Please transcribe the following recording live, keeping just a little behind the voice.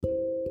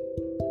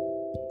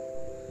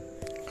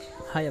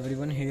Hi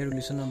everyone, here to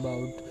listen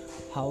about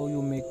how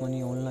you make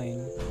money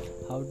online,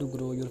 how to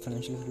grow your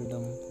financial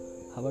freedom,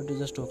 how to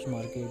the stocks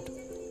market,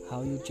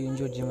 how you change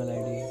your Gmail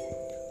ID,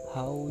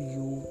 how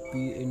you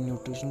be a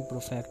nutrition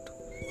perfect.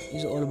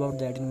 Is all about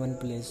that in one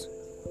place.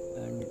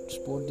 And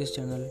support this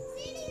channel.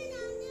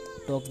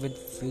 Talk with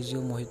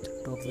Physio Mohit.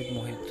 Talk with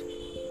Mohit.